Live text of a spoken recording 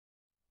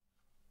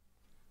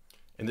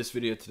In this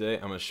video today,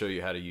 I'm going to show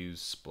you how to use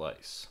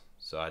Splice.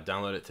 So I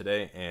downloaded it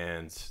today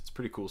and it's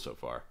pretty cool so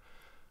far.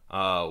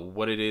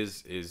 What it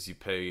is you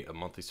pay a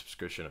monthly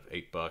subscription of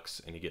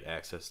 $8 and you get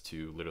access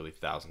to literally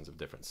thousands of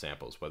different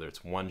samples, whether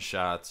it's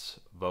one-shots,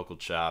 vocal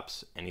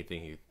chops,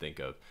 anything you think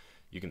of.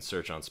 You can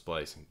search on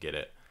Splice and get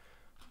it.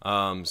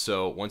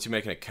 So once you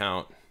make an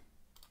account,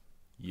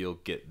 you'll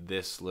get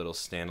this little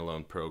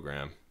standalone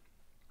program.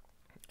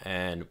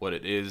 And what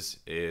it is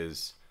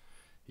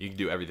you can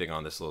do everything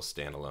on this little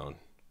standalone.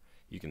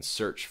 You can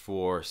search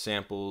for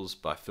samples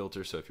by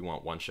filter. So if you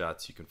want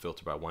one-shots, you can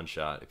filter by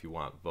one-shot. If you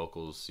want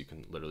vocals, you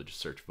can literally just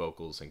search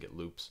vocals and get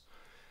loops.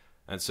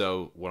 And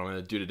so what I'm going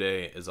to do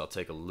today is I'll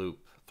take a loop,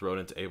 throw it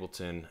into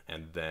Ableton,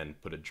 and then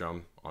put a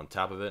drum on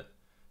top of it.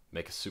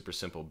 Make a super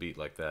simple beat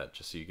like that,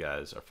 just so you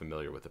guys are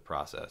familiar with the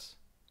process.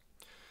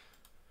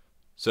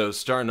 So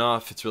starting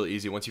off, it's really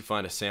easy. Once you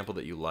find a sample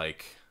that you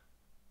like,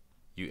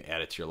 you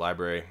add it to your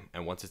library.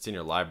 And once it's in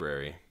your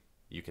library,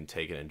 you can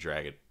take it and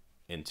drag it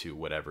into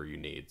whatever you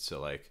need. So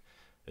like,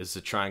 this is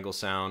a triangle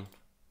sound.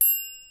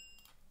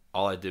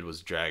 All I did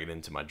was drag it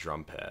into my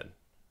drum pad.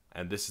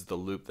 And this is the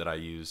loop that I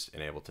used in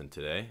Ableton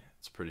today.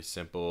 It's pretty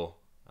simple.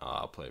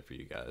 I'll play it for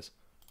you guys.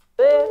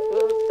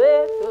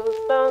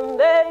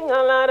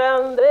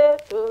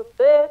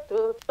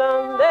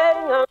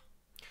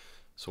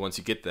 So once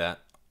you get that,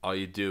 all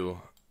you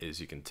do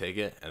is you can take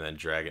it and then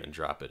drag it and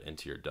drop it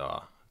into your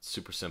DAW. It's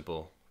super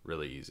simple,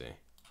 really easy.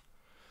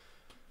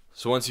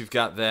 So once you've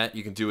got that,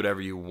 you can do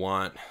whatever you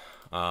want.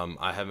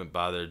 I haven't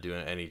bothered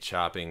doing any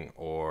chopping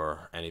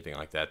or anything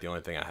like that. The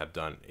only thing I have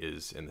done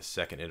is in the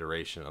second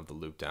iteration of the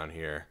loop down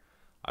here,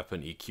 I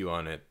put an EQ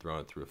on it, thrown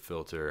it through a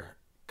filter,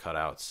 cut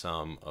out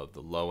some of the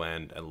low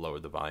end and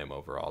lowered the volume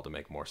overall to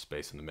make more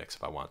space in the mix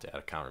if I want to add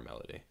a counter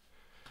melody.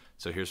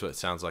 So here's what it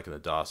sounds like in the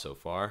DAW so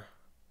far.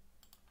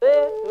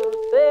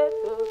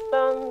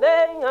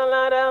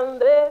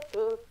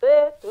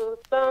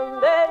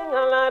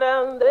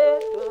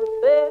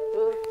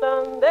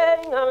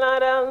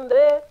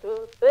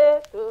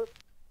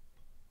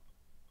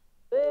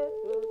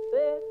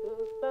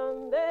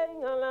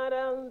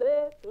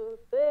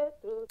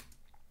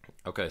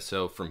 Okay,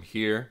 so from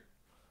here,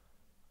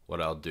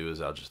 what I'll do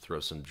is I'll just throw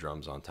some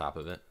drums on top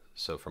of it.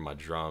 So for my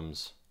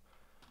drums,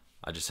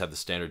 I just have the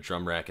standard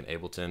drum rack in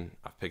Ableton.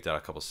 I've picked out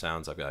a couple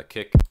sounds. I've got a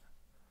kick,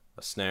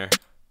 a snare,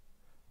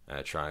 and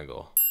a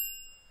triangle.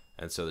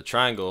 And so the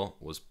triangle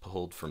was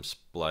pulled from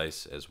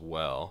Splice as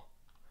well.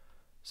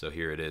 So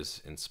here it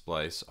is in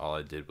Splice. All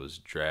I did was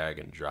drag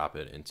and drop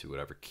it into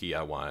whatever key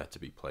I want it to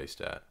be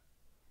placed at.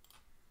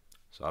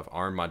 So I've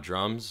armed my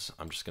drums.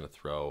 I'm just going to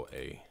throw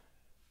a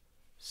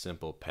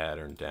simple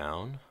pattern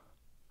down.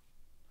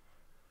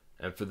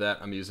 And for that,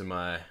 I'm using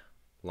my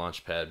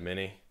Launchpad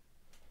Mini.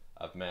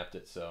 I've mapped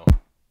it so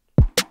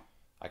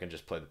I can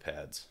just play the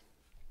pads.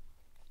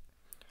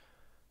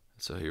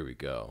 So here we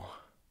go.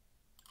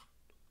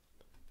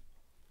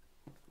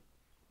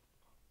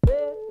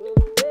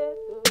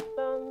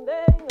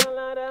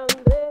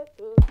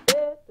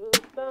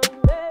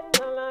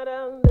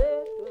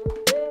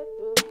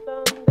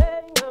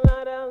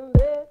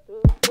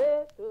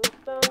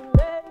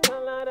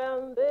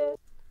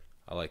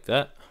 I like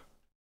that.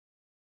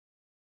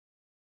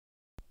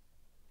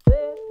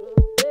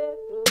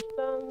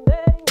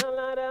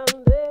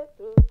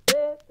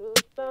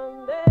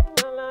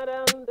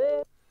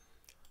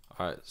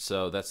 Alright,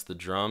 so that's the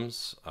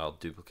drums. I'll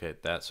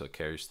duplicate that so it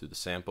carries through the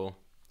sample.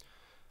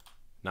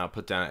 Now I'll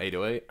put down an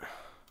 808.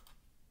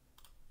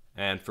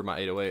 And for my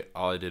 808,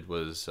 all I did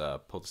was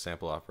pull the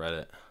sample off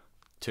Reddit,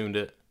 tuned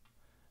it,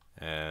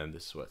 and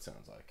this is what it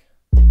sounds like.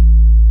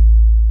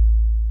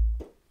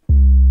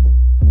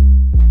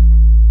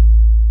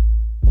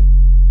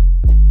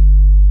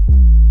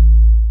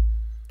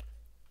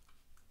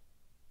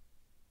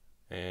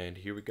 And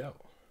here we go.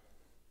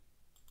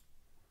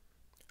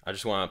 I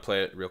just want to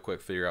play it real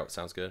quick, figure out what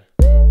sounds good.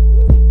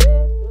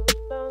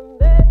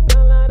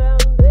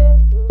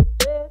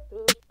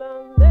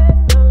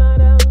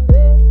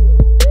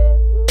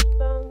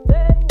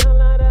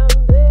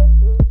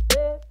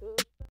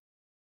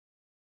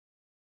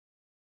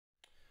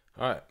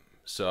 Alright,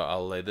 so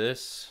I'll lay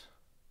this.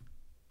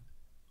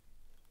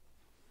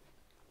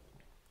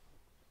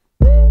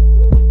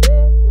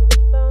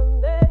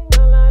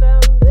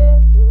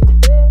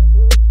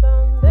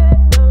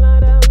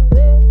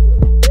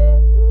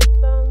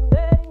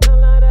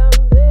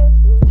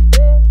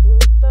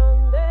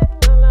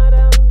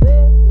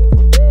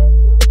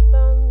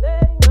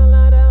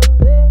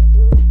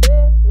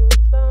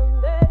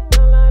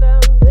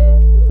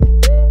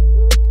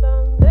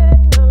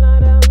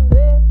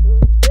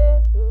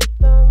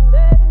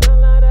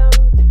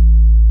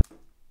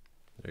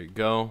 There you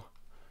go.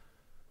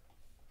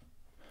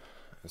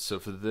 And so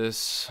for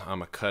this, I'm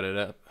gonna cut it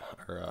up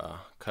or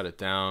cut it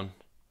down,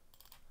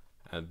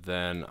 and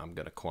then I'm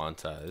gonna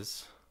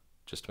quantize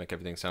just to make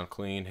everything sound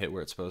clean, hit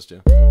where it's supposed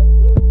to.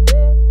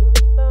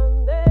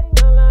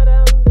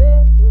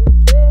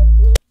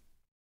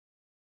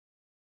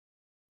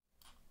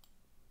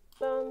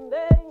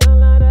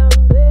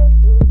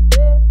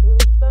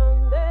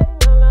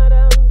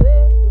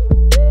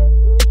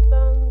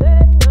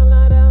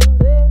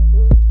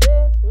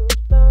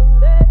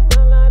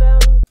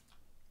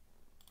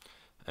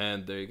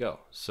 go.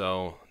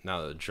 So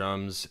now that the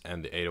drums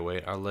and the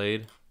 808 are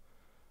laid,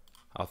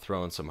 I'll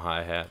throw in some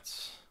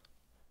hi-hats.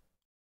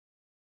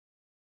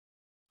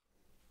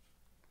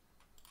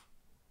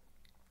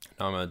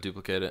 Now I'm going to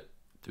duplicate it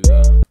through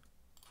the...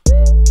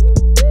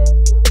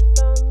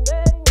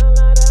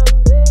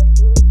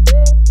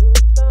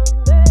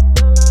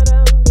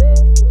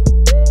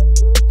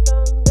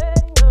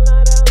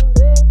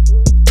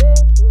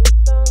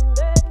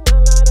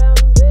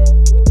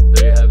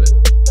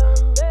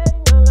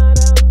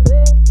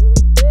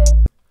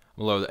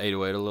 Lower the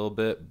 808 a little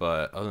bit,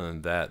 but other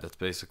than that, that's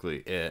basically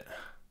it.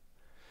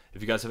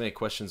 If you guys have any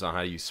questions on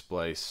how to use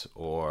Splice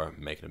or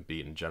making a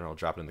beat in general,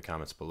 drop it in the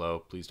comments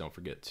below. Please don't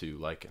forget to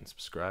like and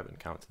subscribe and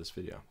comment to this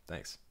video.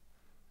 Thanks.